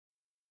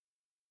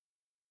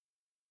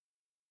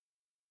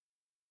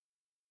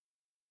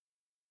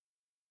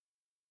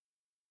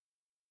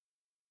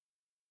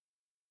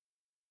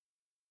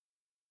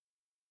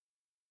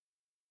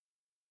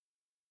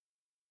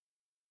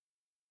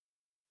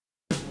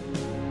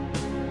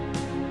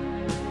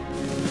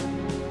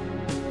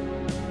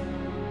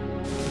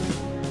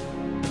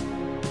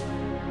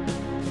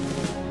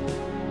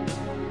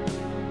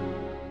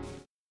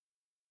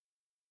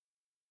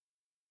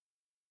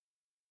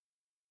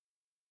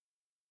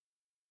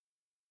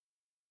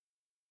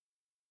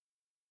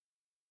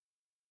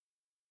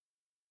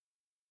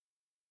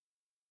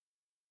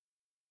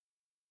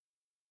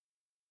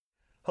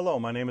Hello,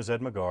 my name is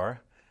Ed McGarr.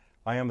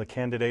 I am the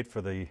candidate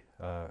for the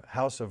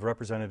House of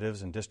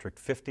Representatives in District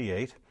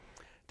 58.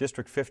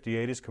 District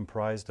 58 is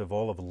comprised of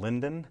all of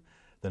Linden,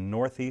 the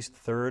northeast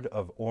third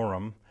of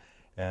Orem,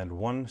 and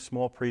one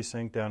small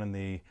precinct down in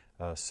the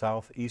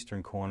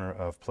southeastern corner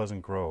of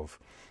Pleasant Grove.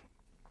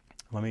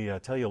 Let me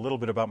tell you a little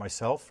bit about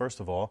myself. First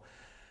of all,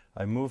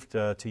 I moved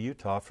to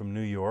Utah from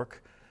New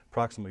York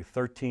approximately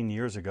 13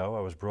 years ago. I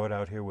was brought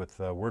out here with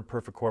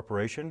WordPerfect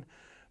Corporation,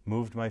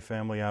 moved my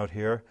family out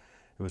here.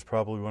 It was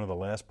probably one of the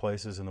last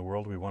places in the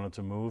world we wanted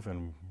to move,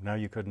 and now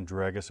you couldn't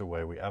drag us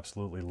away. We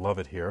absolutely love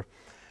it here.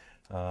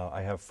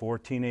 I have 4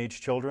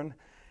 teenage children,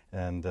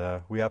 and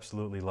we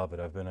absolutely love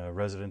it. I've been a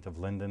resident of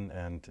Linden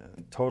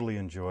and totally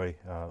enjoy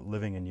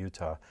living in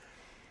Utah.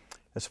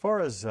 As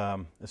far as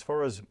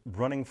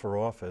running for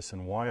office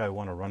and why I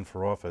want to run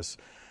for office,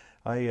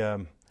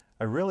 I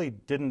really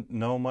didn't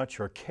know much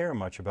or care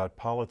much about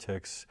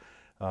politics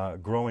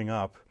growing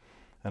up,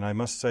 and I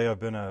must say I've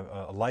been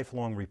a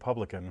lifelong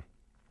Republican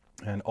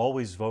and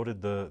always voted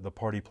the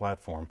party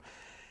platform.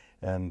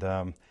 And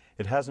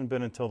it hasn't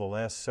been until the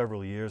last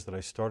several years that I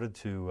started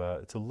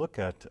to look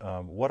at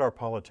what our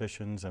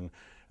politicians and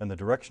the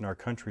direction our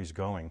country's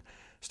going.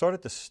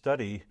 Started to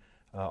study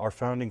our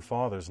founding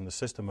fathers and the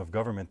system of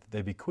government that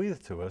they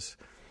bequeathed to us,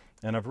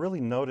 and I've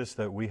really noticed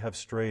that we have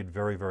strayed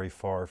very, very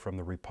far from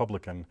the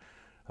Republican,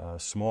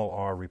 small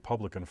r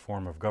Republican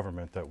form of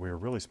government that we're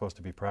really supposed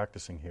to be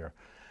practicing here.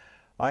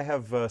 I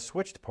have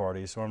switched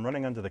parties, so I'm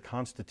running under the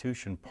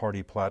Constitution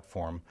Party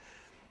platform,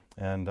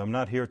 and I'm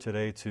not here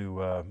today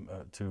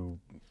to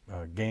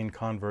gain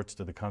converts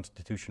to the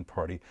Constitution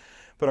Party,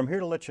 but I'm here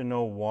to let you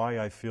know why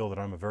I feel that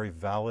I'm a very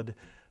valid,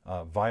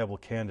 viable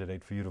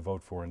candidate for you to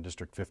vote for in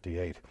District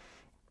 58.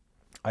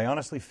 I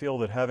honestly feel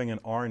that having an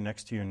R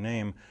next to your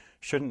name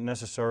shouldn't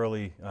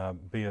necessarily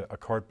be a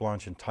carte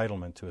blanche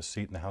entitlement to a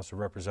seat in the House of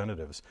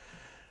Representatives.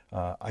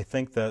 I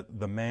think that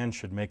the man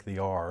should make the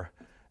R,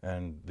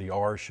 and the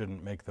R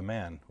shouldn't make the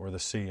man, or the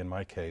C in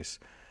my case.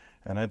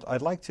 And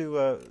I'd like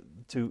to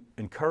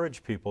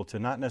encourage people to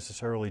not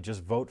necessarily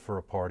just vote for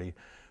a party,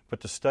 but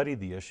to study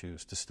the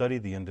issues, to study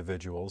the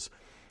individuals,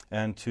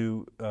 and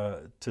to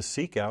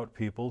seek out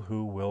people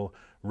who will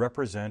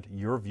represent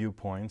your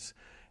viewpoints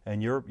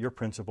and your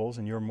principles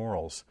and your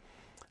morals.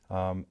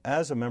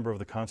 As a member of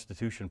the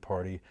Constitution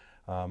Party,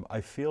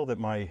 I feel that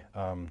my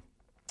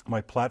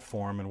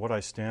platform and what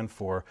I stand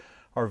for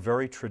are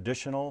very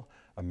traditional,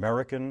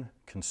 American,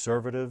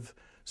 conservative,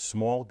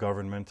 small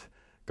government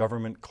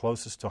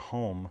closest to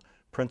home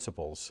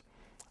principles,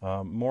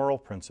 moral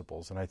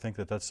principles, and I think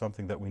that that's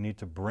something that we need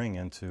to bring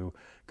into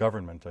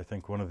government. I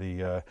think one of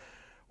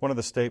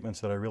the statements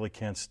that I really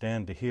can't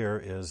stand to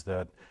hear is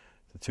that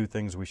the 2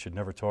 things we should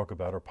never talk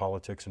about are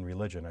politics and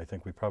religion. I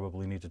think we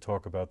probably need to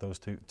talk about those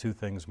two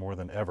things more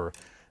than ever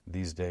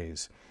these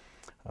days.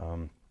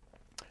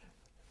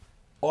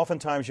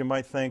 Oftentimes you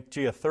might think,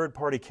 gee, a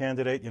third-party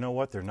candidate, you know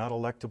what, they're not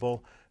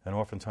electable, and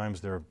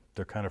oftentimes they're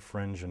kind of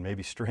fringe and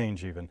maybe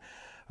strange even.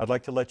 I'd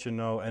like to let you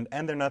know, and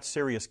they're not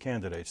serious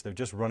candidates, they're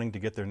just running to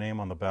get their name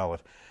on the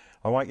ballot.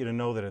 I want you to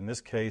know that in this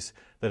case,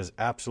 that is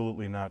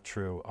absolutely not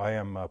true. I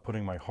am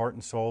putting my heart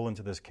and soul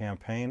into this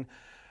campaign.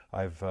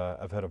 I've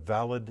had a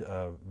valid,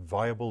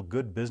 viable,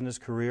 good business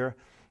career.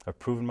 I've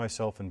proven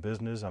myself in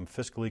business. I'm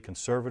fiscally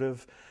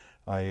conservative.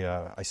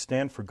 I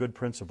stand for good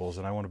principles,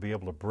 and I want to be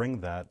able to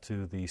bring that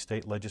to the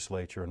state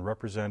legislature and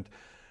represent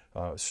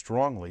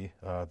strongly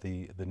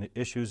the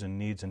issues and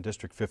needs in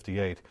District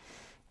 58.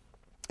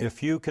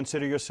 If you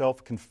consider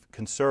yourself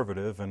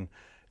conservative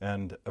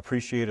and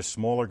appreciate a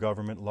smaller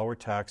government, lower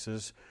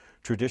taxes,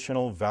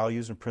 traditional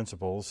values and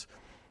principles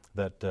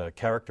that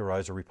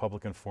characterize a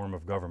Republican form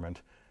of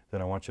government,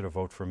 then I want you to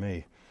vote for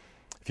me.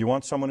 If you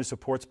want someone who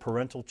supports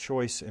parental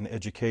choice in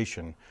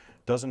education,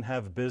 doesn't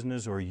have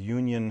business or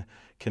union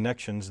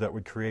connections that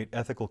would create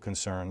ethical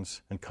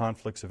concerns and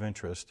conflicts of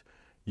interest,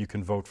 you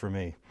can vote for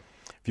me.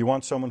 If you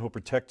want someone who will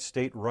protect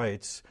state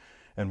rights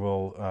and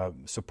will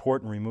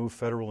support and remove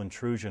federal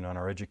intrusion on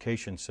our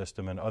education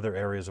system and other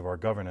areas of our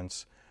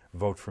governance,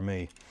 vote for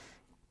me.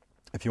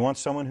 If you want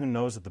someone who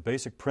knows that the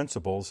basic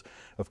principles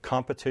of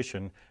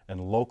competition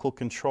and local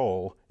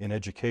control in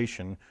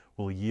education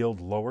will yield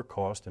lower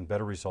cost and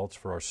better results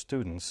for our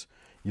students,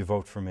 you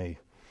vote for me.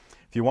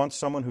 If you want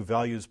someone who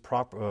values a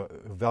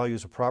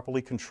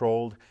properly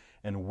controlled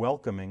and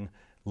welcoming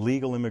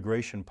legal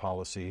immigration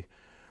policy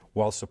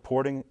while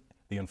supporting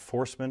the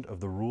enforcement of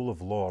the rule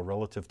of law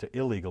relative to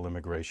illegal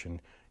immigration,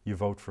 you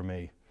vote for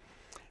me.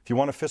 If you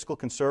want a fiscal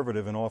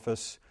conservative in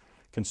office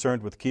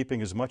concerned with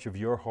keeping as much of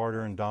your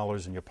hard-earned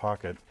dollars in your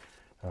pocket,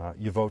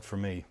 you vote for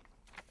me.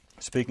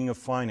 Speaking of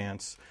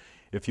finance,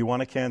 if you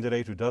want a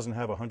candidate who doesn't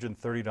have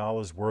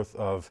 $130 worth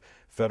of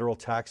federal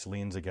tax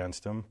liens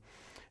against him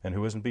and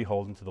who isn't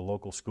beholden to the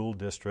local school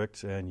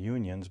districts and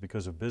unions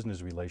because of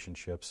business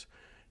relationships,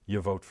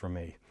 you vote for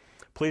me.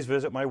 Please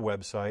visit my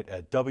website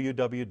at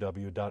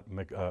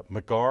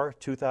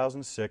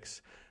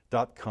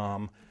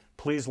www.McGarr2006.com.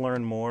 Please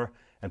learn more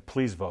and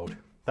please vote.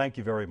 Thank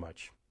you very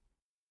much.